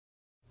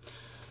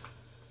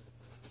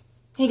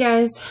Hey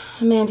guys,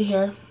 Amanda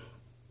here.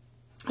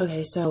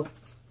 Okay, so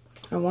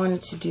I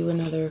wanted to do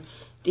another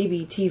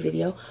DBT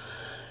video.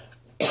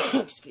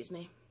 Excuse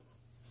me.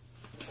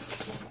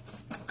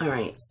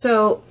 Alright,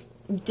 so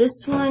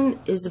this one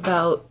is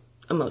about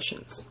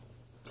emotions.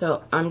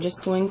 So I'm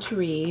just going to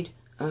read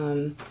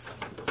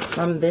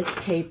from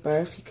this paper,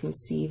 if you can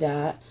see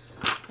that.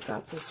 I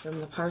got this from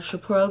the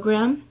Marsha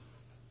program.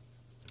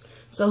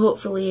 So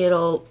hopefully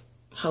it'll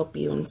help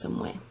you in some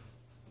way.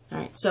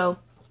 Alright, so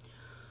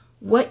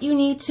what you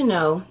need to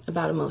know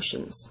about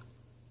emotions.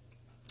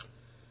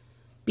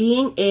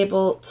 Being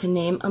able to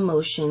name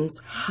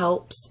emotions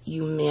helps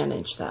you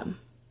manage them.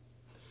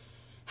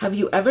 Have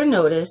you ever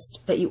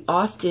noticed that you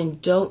often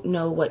don't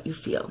know what you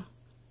feel?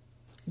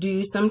 Do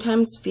you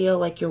sometimes feel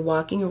like you're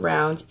walking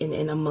around in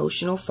an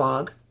emotional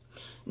fog,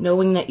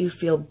 knowing that you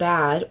feel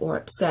bad or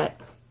upset,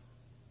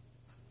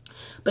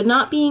 but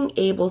not being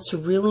able to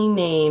really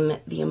name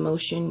the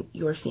emotion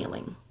you're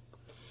feeling?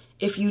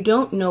 If you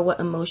don't know what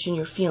emotion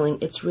you're feeling,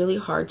 it's really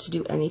hard to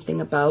do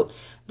anything about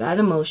that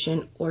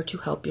emotion or to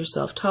help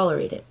yourself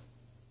tolerate it.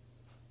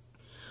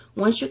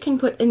 Once you can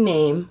put a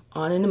name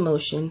on an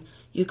emotion,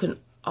 you can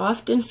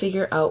often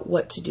figure out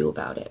what to do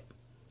about it.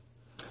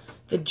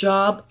 The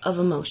job of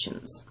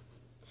emotions.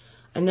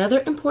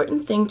 Another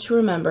important thing to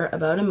remember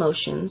about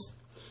emotions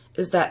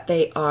is that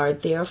they are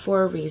there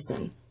for a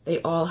reason.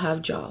 They all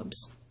have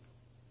jobs.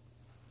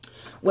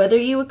 Whether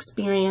you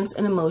experience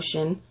an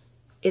emotion,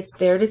 it's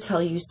there to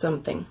tell you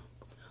something.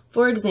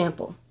 For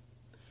example,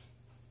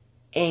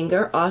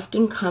 anger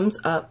often comes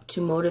up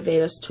to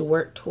motivate us to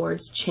work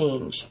towards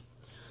change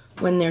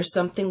when there's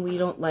something we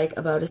don't like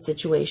about a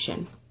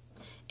situation.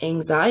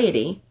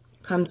 Anxiety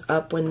comes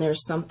up when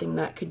there's something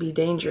that could be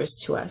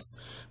dangerous to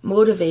us,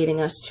 motivating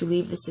us to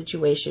leave the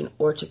situation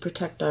or to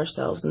protect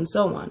ourselves, and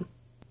so on.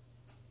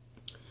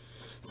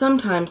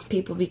 Sometimes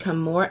people become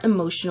more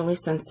emotionally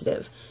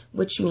sensitive,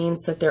 which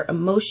means that their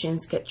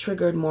emotions get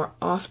triggered more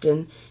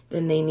often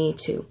than they need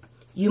to.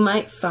 You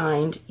might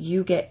find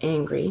you get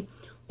angry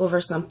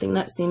over something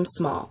that seems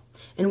small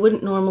and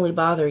wouldn't normally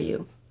bother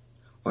you.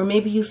 Or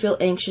maybe you feel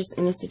anxious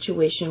in a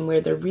situation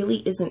where there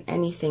really isn't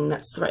anything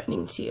that's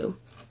threatening to you.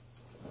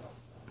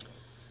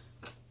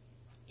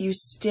 You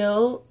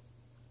still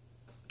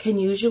can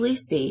usually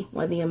see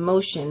when the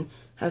emotion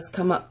has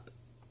come up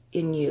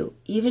in you,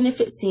 even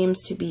if it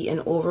seems to be an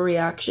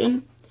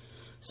overreaction.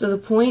 So the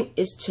point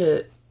is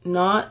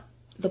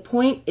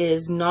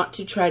not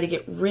to try to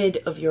get rid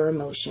of your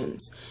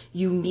emotions.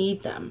 You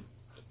need them.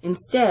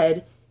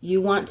 Instead, you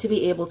want to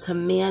be able to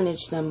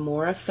manage them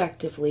more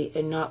effectively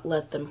and not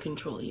let them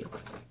control you.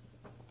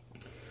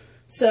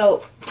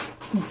 So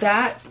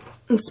that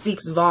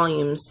speaks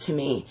volumes to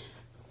me.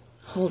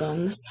 Hold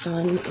on, the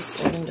sun is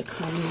starting to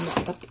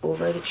come up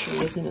over the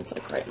trees and it's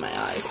like right in my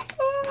eyes.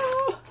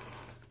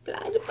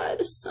 Blinded by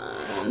the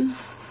sun.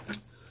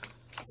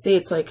 See,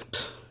 it's like,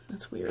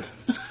 that's weird.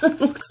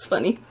 It looks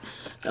funny.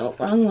 No,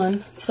 wrong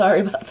one. Sorry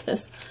about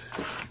this.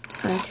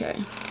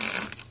 Okay.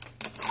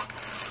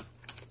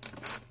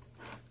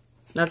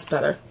 That's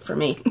better for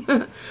me.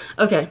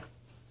 Okay.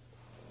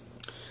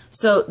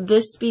 So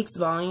this speaks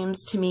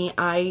volumes to me.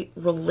 I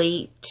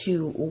relate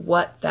to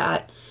what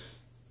that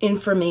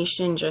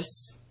information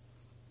just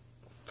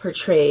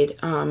portrayed.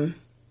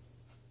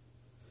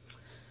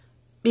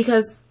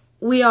 Because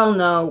we all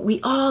know, we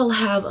all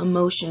have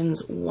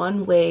emotions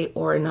one way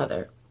or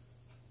another.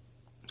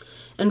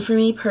 And for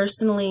me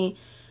personally,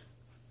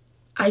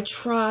 I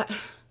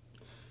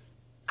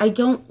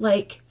don't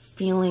like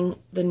feeling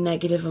the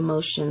negative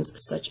emotions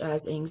such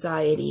as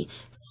anxiety,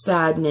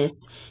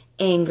 sadness,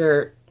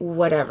 anger,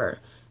 whatever.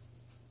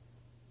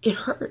 It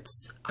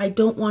hurts. I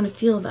don't want to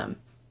feel them.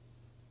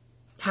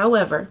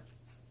 However,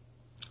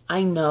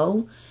 I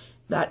know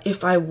that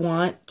if I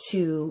want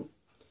to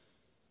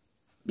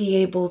be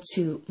able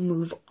to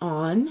move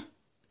on,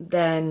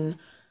 then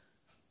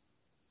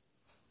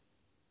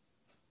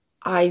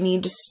I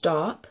need to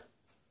stop.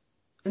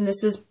 And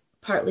this is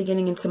partly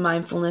getting into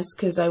mindfulness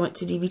because I went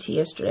to DBT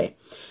yesterday.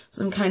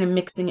 So I'm kind of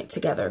mixing it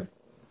together.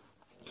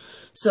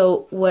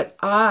 So what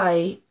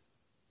I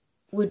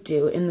would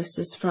do, and this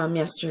is from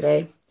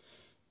yesterday,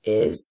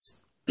 is,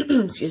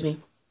 excuse me,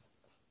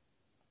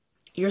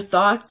 your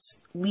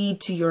thoughts lead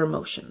to your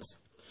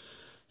emotions.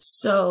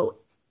 So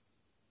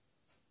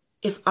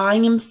if I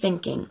am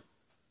thinking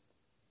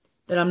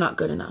that I'm not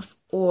good enough,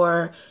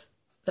 or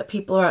that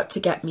people are out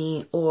to get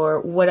me, or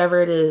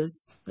whatever it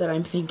is that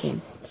I'm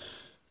thinking,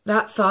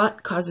 that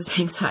thought causes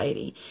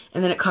anxiety,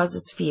 and then it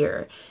causes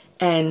fear,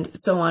 and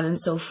so on and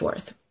so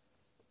forth.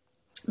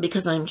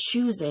 Because I'm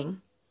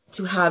choosing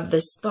to have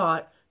this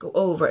thought go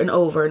over and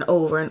over and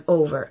over and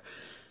over.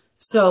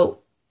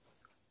 So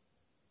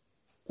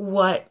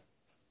what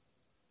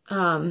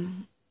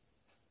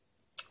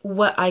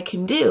I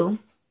can do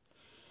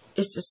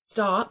is to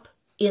stop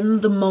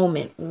in the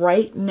moment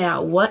right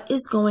now. What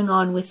is going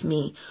on with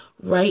me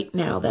right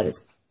now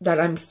that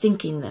I'm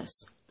thinking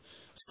this?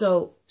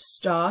 So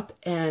stop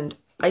and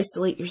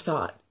isolate your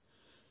thought.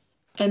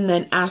 And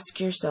then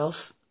ask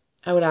yourself,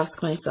 I would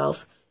ask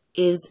myself,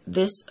 is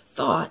this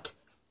thought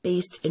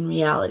based in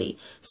reality.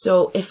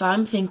 So if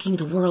I'm thinking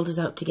the world is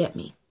out to get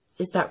me,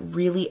 is that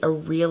really a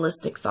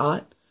realistic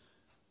thought?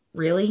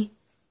 Really?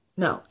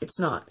 No, it's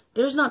not.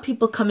 There's not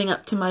people coming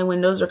up to my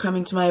windows or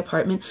coming to my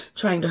apartment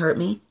trying to hurt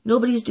me.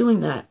 Nobody's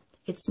doing that.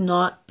 It's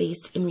not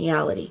based in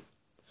reality.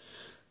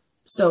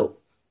 So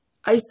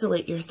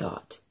isolate your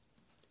thought.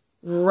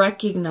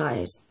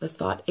 Recognize the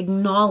thought.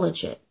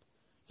 Acknowledge it.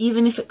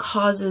 Even if it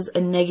causes a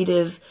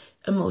negative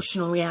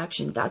emotional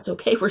reaction, that's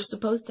okay. We're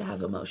supposed to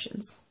have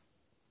emotions.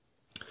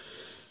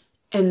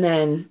 And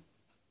then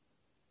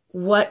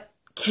what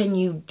can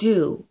you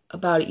do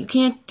about it? You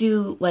can't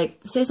do, like,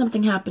 say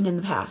something happened in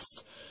the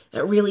past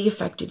that really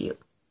affected you.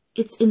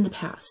 It's in the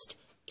past.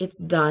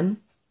 It's done.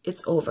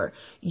 It's over.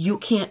 You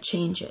can't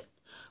change it.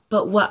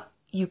 But what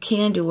you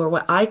can do, or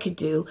what I could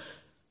do,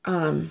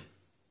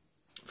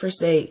 for,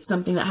 say,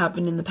 something that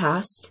happened in the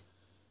past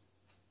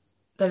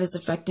that is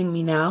affecting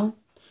me now,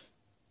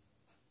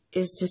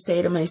 is to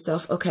say to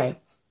myself, okay,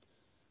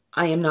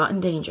 I am not in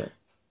danger.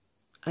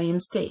 I am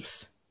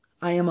safe.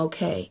 I am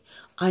okay.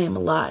 I am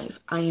alive.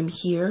 I am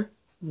here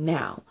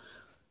now.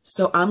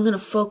 So I'm going to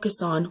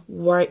focus on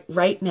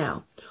right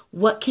now.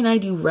 What can I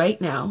do right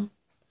now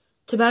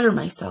to better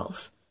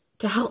myself,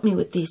 to help me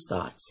with these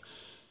thoughts?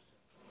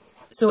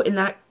 So in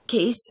that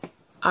case,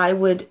 I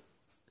would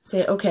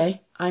say,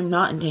 okay, I'm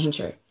not in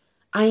danger.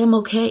 I am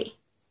okay.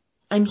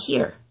 I'm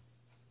here.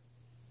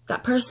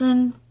 That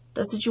person,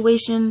 that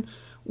situation,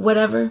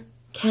 whatever,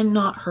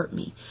 cannot hurt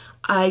me.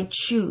 I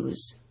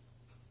choose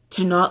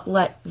to not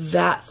let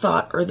that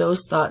thought or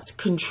those thoughts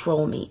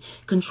control me,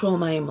 control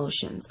my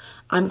emotions.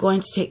 I'm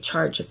going to take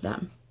charge of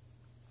them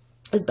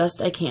as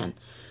best I can.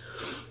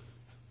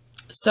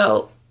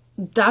 So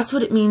that's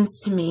what it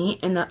means to me,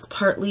 and that's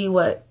partly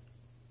what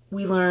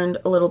we learned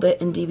a little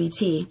bit in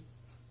DBT.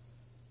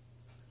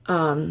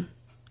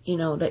 You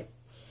know, that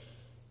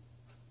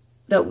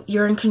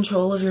you're in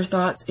control of your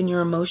thoughts and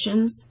your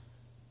emotions,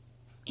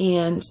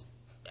 and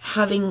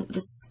having the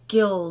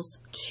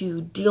skills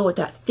to deal with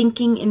that,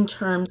 thinking in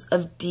terms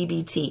of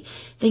DBT,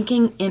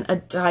 thinking in a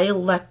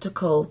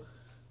dialectical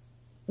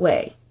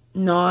way,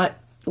 not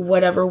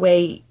whatever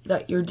way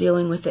that you're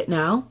dealing with it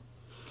now.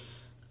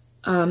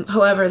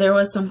 However, there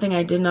was something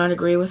I did not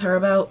agree with her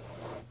about.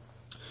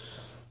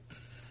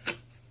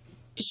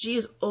 She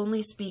is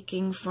only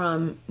speaking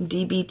from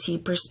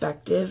DBT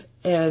perspective,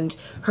 and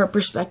her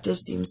perspective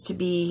seems to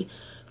be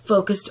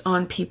focused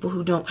on people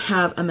who don't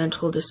have a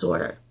mental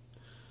disorder.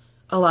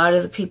 A lot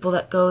of the people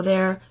that go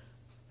there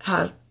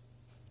have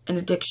an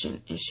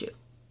addiction issue.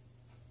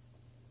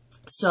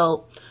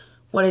 So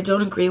what I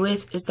don't agree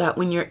with is that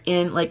when you're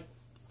in, like,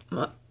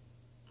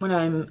 when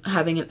I'm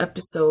having an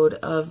episode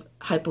of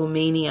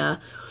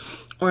hypomania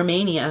or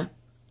mania,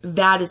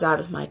 that is out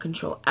of my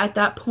control. At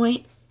that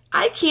point,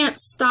 I can't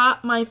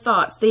stop my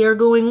thoughts. They are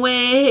going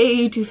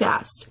way too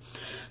fast.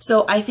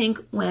 So I think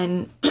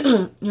when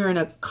you're in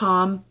a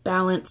calm,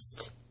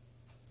 balanced,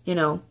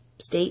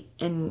 state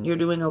and you're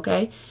doing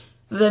okay,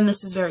 then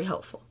this is very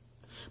helpful.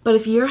 But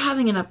if you're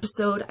having an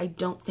episode, I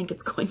don't think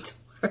it's going to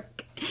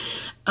work.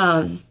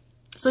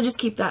 So just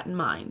keep that in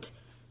mind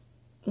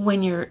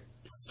when you're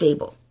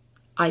stable.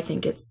 I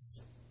think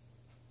it's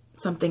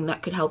something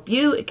that could help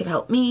you. It could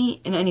help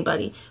me and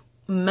anybody,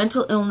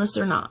 mental illness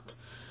or not.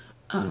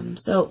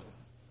 So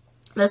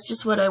that's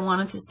just what I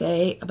wanted to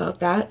say about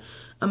that.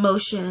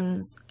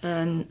 Emotions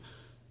and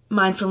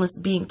mindfulness,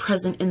 being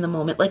present in the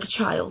moment, like a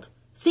child.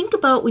 Think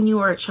about when you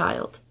were a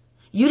child.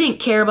 You didn't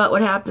care about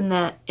what happened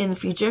in the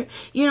future.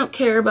 You don't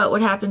care about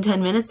what happened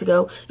 10 minutes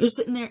ago. You're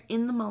sitting there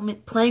in the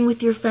moment, playing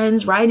with your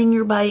friends, riding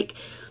your bike,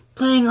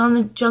 playing on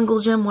the jungle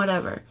gym,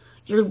 whatever.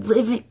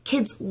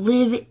 Kids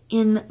live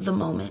in the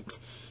moment.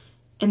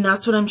 And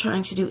that's what I'm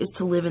trying to do, is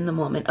to live in the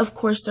moment. Of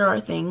course, there are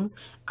things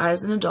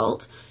as an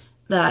adult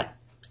that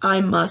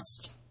I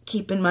must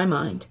keep in my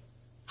mind.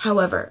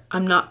 However,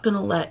 I'm not going to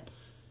let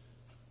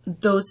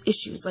those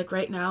issues, like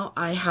right now,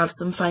 I have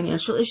some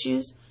financial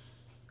issues,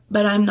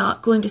 but I'm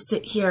not going to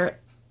sit here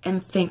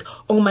and think,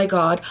 oh my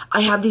God,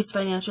 I have these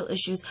financial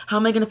issues. How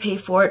am I going to pay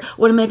for it?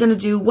 What am I going to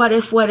do? What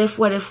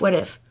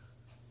if?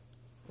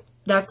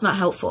 That's not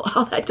helpful.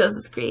 All that does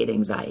is create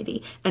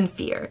anxiety and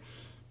fear.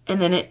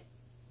 And then it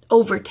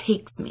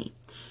overtakes me.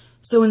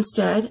 So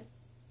instead,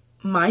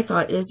 my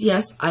thought is,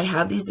 yes, I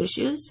have these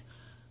issues,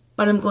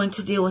 but I'm going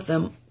to deal with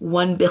them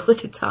one bill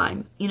at a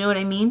time. You know what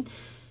I mean?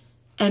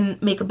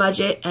 And make a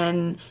budget,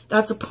 and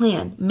that's a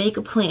plan. Make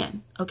a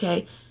plan,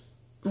 okay?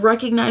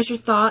 Recognize your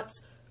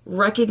thoughts,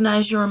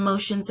 recognize your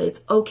emotions, say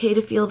it's okay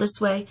to feel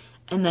this way,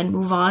 and then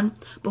move on.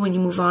 But when you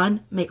move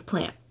on, make a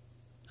plan,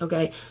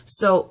 okay?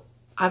 So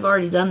I've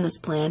already done this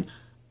plan.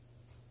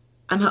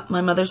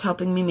 My mother's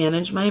helping me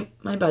manage my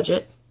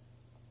budget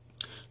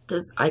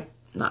because I'm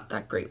not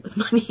that great with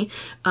money.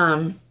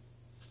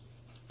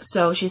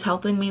 So she's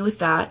helping me with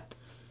that,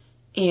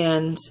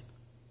 and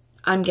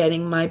I'm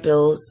getting my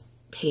bills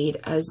paid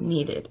as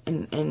needed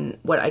and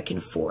what I can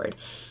afford.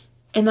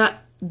 And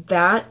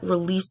that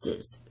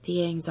releases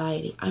the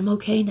anxiety. I'm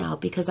okay now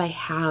because I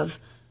have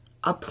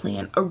a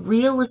plan, a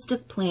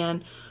realistic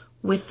plan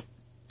with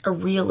a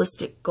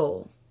realistic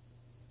goal.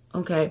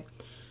 Okay?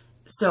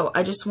 So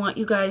I just want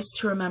you guys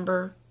to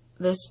remember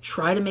this.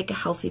 Try to make a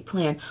healthy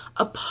plan,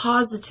 a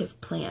positive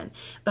plan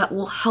that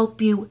will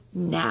help you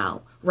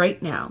now,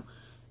 right now.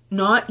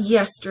 Not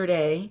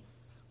yesterday,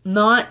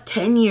 not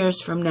 10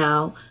 years from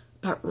now,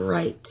 but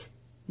right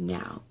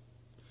now.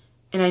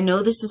 And I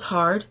know this is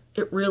hard.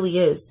 It really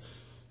is.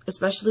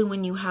 Especially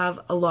when you have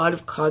a lot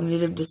of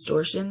cognitive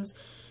distortions.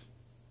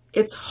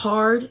 It's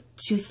hard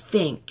to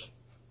think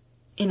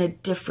in a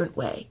different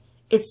way.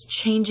 It's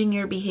changing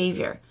your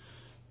behavior.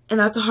 And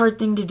that's a hard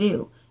thing to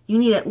do. You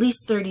need at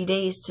least 30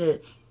 days to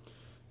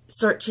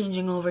start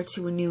changing over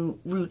to a new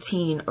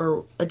routine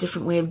or a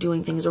different way of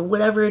doing things or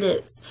whatever it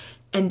is.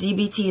 And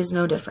DBT is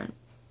no different.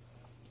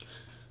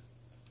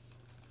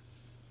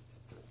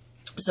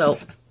 So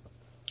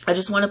I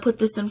just want to put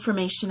this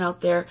information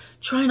out there.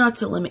 Try not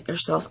to limit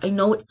yourself. I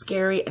know it's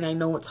scary and I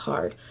know it's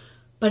hard,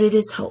 but it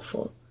is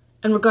helpful.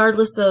 And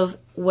regardless of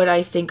what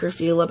I think or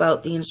feel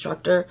about the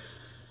instructor,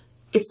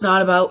 it's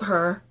not about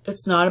her.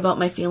 It's not about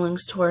my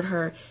feelings toward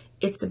her.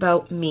 It's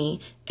about me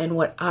and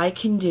what I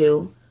can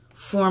do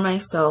for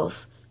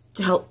myself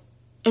to help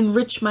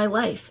enrich my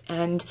life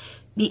and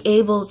be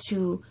able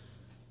to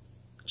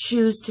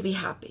choose to be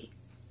happy.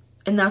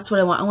 And that's what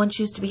I want. I want to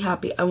choose to be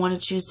happy. I want to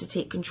choose to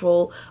take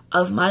control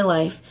of my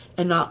life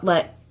and not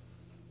let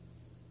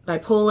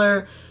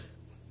bipolar,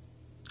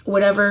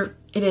 whatever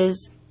it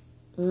is,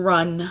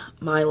 run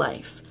my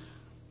life.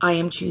 I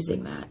am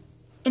choosing that.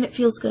 And it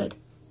feels good.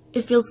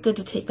 It feels good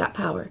to take that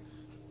power.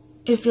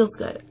 It feels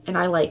good. And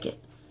I like it.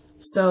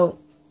 So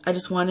I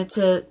just wanted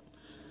to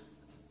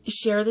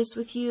share this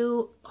with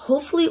you.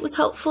 Hopefully it was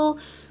helpful.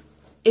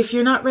 If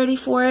you're not ready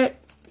for it,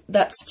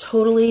 that's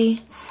totally...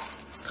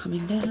 It's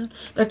coming down.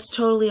 That's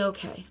totally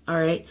okay.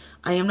 All right.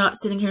 I am not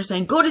sitting here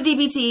saying, go to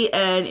DBT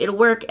and it'll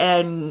work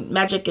and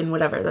magic and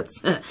whatever.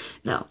 That's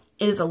no,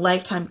 it is a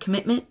lifetime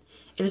commitment.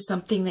 It is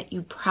something that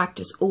you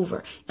practice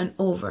over and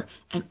over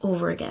and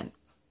over again,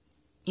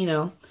 you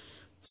know?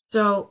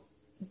 So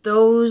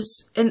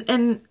those,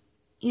 and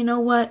you know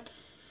what?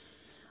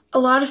 A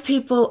lot of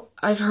people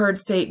I've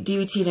heard say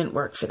DBT didn't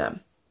work for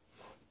them.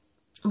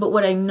 But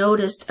what I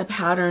noticed a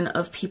pattern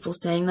of people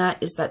saying that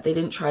is that they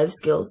didn't try the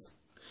skills.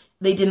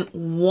 They didn't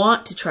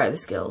want to try the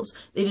skills.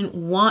 They didn't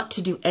want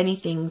to do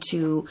anything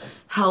to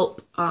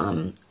help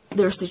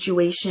their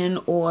situation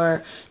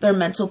or their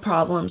mental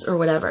problems or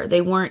whatever.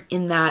 They weren't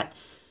in that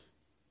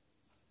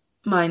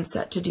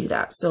mindset to do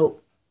that.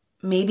 So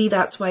maybe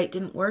that's why it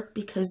didn't work,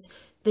 because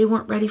they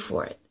weren't ready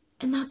for it.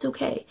 And that's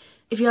okay.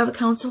 If you have a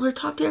counselor,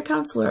 talk to your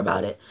counselor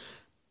about it.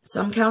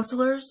 Some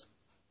counselors,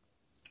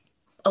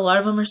 a lot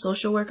of them are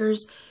social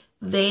workers.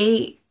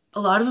 A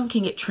lot of them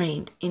can get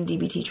trained in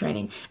DBT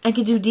training and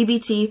can do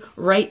DBT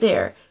right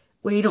there,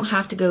 where you don't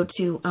have to go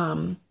to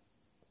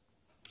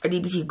a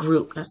DBT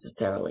group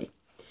necessarily.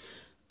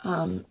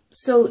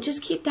 So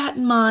just keep that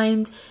in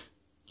mind,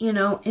 you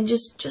know, and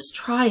just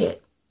try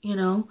it, you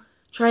know.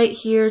 Try it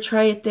here,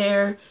 try it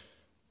there.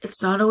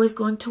 It's not always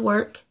going to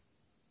work.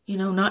 You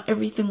know, not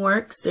everything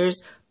works.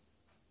 There's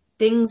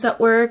things that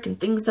work and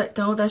things that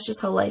don't. That's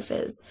just how life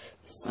is.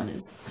 The sun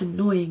is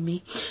annoying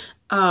me.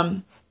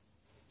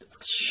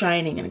 It's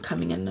shining and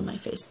coming into my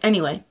face.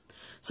 Anyway,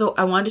 so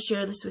I wanted to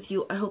share this with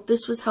you. I hope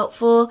this was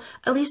helpful,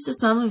 at least to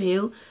some of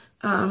you.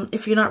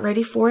 If you're not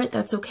ready for it,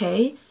 that's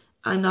okay.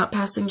 I'm not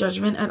passing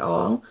judgment at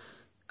all.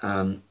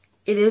 It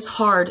is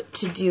hard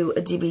to do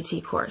a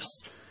DBT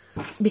course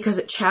because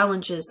it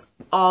challenges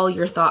all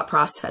your thought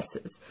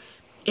processes.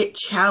 It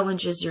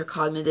challenges your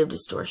cognitive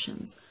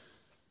distortions.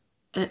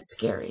 And it's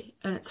scary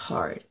and it's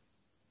hard.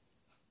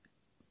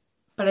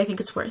 But I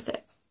think it's worth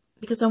it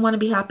because I want to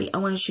be happy. I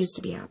want to choose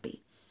to be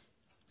happy.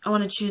 I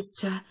want to choose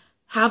to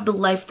have the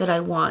life that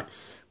I want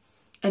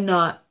and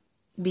not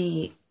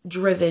be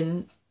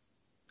driven,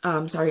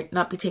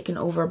 not be taken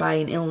over by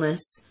an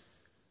illness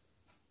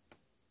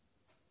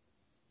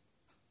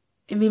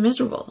and be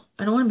miserable.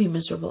 I don't want to be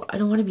miserable. I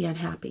don't want to be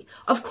unhappy.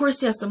 Of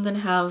course, yes, I'm going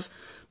to have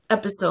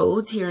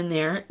episodes here and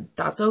there.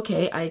 That's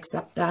okay. I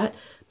accept that.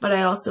 But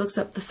I also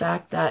accept the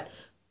fact that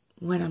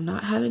when I'm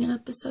not having an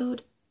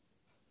episode,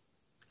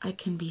 I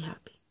can be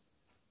happy.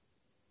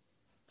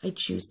 I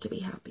choose to be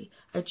happy.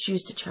 I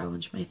choose to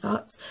challenge my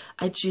thoughts.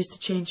 I choose to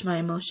change my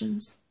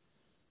emotions.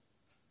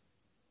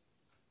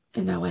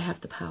 And now I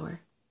have the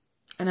power.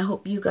 And I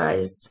hope you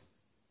guys,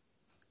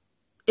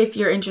 if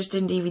you're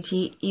interested in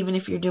DBT, even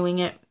if you're doing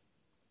it,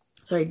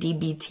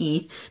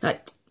 DBT,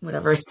 not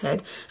whatever I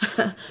said,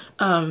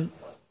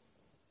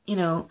 you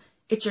know,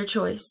 it's your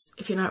choice.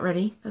 If you're not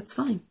ready, that's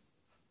fine.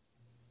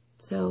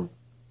 So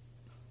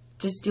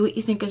just do what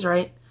you think is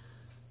right.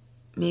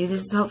 Maybe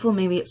this is helpful,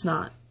 maybe it's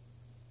not.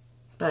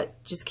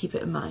 But just keep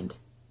it in mind.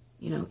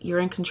 You know, you're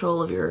in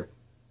control of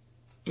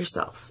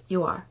yourself.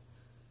 You are.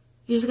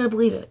 You just gotta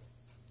believe it.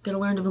 You gotta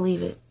learn to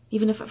believe it.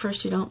 Even if at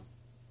first you don't.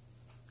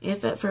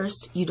 If at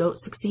first you don't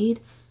succeed,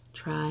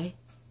 try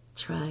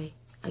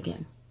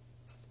again.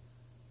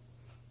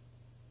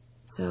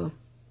 So,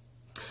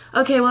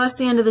 okay, well that's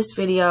the end of this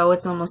video.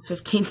 It's almost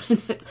 15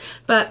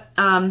 minutes. But,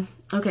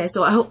 okay,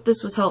 so I hope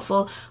this was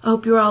helpful. I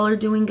hope you all are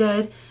doing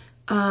good.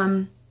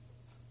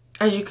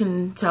 As you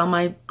can tell,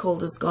 my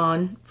cold is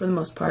gone for the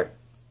most part.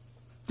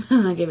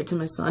 I gave it to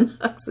my son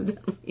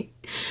accidentally.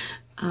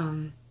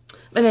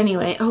 But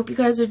anyway, I hope you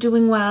guys are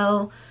doing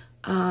well.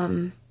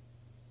 I'm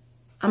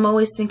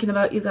always thinking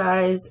about you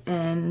guys,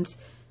 and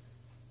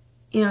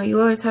you know,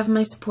 you always have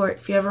my support.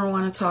 If you ever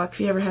want to talk,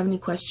 if you ever have any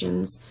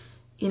questions,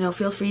 you know,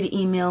 feel free to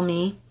email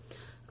me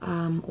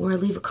or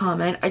leave a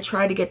comment. I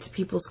try to get to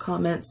people's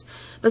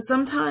comments, but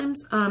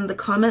sometimes the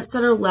comments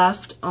that are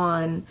left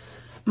on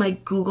my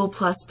Google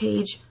Plus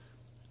page,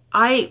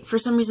 for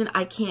some reason,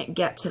 I can't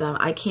get to them.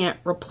 I can't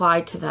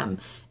reply to them,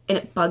 and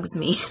it bugs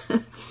me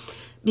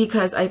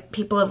because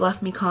people have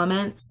left me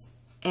comments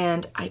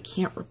and I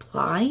can't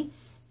reply.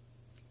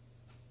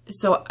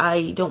 So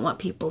I don't want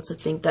people to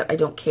think that I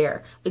don't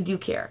care. I do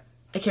care.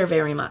 I care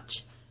very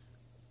much.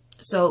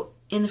 So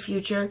in the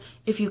future,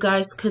 if you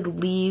guys could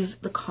leave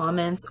the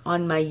comments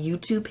on my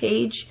YouTube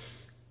page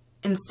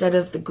instead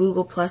of the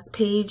Google Plus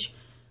page,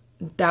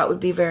 that would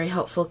be very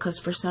helpful, because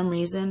for some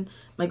reason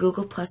my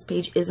Google Plus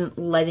page isn't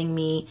letting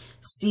me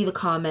see the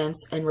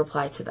comments and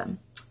reply to them.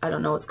 I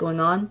don't know what's going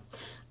on.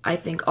 I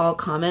think all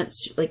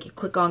comments, like you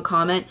click on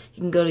comment,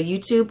 you can go to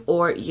YouTube,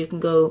 or you can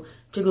go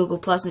to Google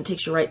Plus and it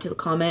takes you right to the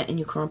comment and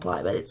you can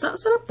reply, but it's not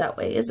set up that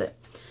way, is it?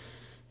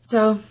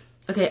 So,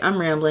 okay, I'm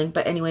rambling,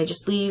 but anyway,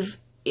 just leave,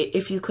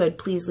 if you could,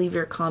 please leave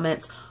your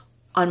comments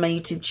on my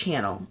YouTube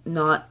channel,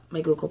 not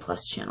my Google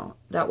Plus channel.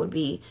 That would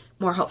be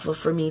more helpful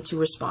for me to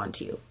respond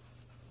to you.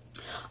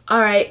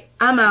 Alright,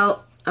 I'm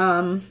out.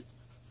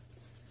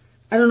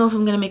 I don't know if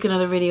I'm going to make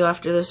another video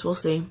after this. We'll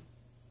see.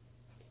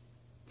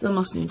 It's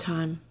almost noon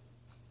time.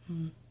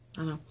 I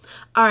don't know.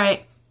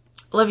 Alright.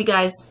 Love you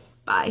guys.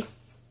 Bye.